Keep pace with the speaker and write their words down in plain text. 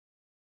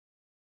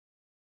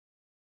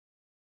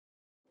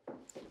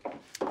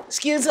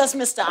Excuse us,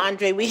 Mr.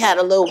 Andre. We had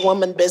a little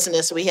woman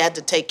business we had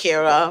to take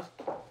care of.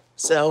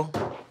 So,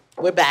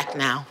 we're back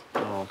now.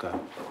 Oh, okay.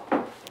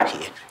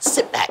 Here,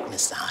 sit back,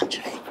 Mr.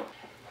 Andre.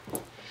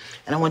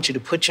 And I want you to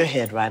put your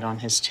head right on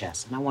his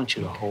chest. And I want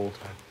you to hold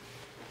her.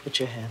 Put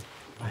your head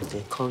right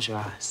there. Close your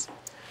eyes.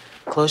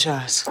 Close your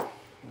eyes.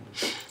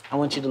 I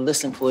want you to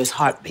listen for his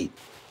heartbeat.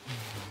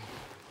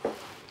 I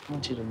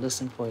want you to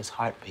listen for his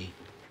heartbeat.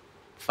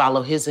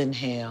 Follow his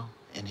inhale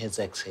and his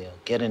exhale.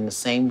 Get in the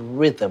same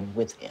rhythm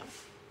with him.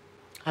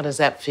 How does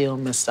that feel,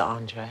 Mr.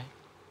 Andre?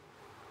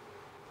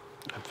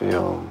 I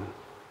feel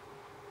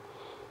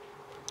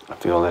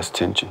less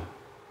tension.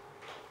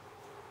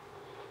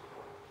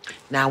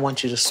 Now I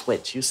want you to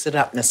switch. You sit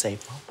up, Miss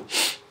April.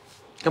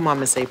 Come on,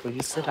 Miss April,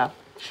 you sit up.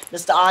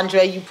 Mr.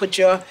 Andre, you put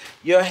your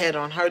head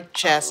on her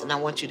chest, and I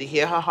want you to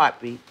hear her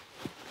heartbeat.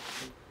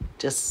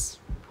 Just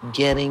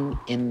getting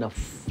in the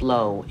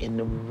flow, in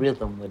the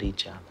rhythm with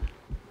each other.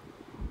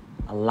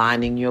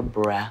 Aligning your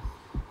breath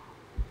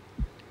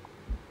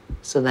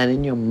so that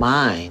in your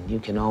mind, you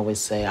can always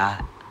say,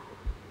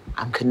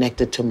 I'm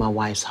connected to my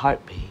wife's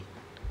heartbeat,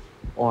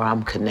 or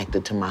I'm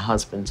connected to my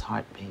husband's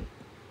heartbeat.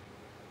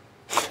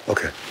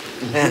 Okay.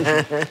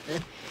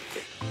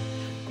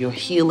 Your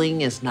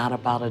healing is not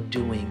about a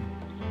doing.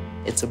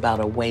 It's about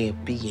a way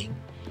of being.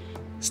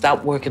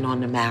 Stop working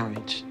on the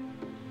marriage.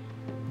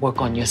 Work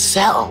on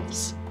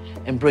yourselves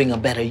and bring a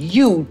better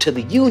you to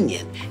the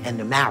union, and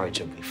the marriage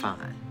will be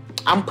fine.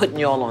 I'm putting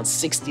you all on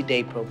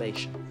 60-day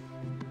probation.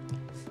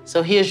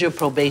 So here's your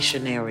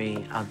probationary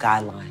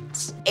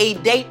guidelines. A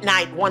date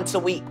night once a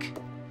week.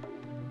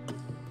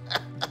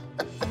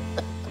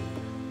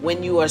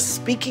 When you are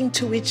speaking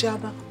to each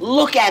other,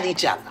 look at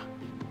each other.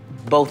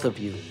 Both of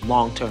you,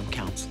 long-term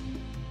counseling.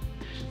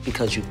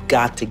 Because you've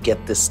got to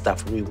get this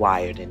stuff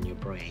rewired in your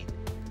brain.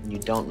 And you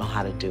don't know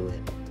how to do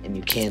it, and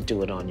you can't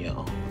do it on your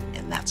own,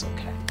 and that's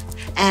okay.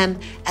 And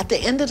at the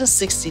end of the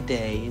 60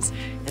 days,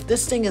 if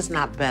this thing is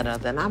not better,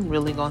 then I'm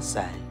really gonna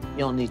say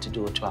you'll need to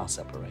do a trial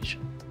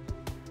separation.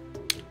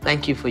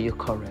 Thank you for your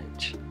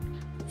courage.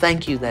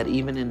 Thank you that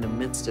even in the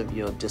midst of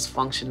your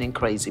dysfunction and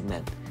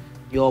craziness,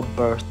 your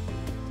birth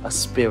a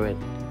spirit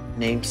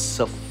named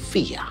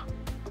Sophia,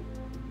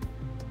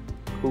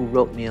 who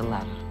wrote me a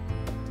letter.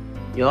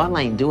 Y'all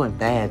ain't doing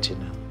bad, you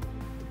know.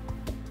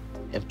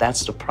 If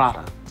that's the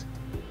product,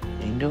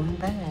 ain't doing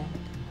bad.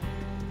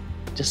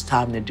 Just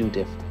time to do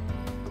different,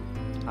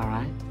 all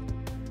right?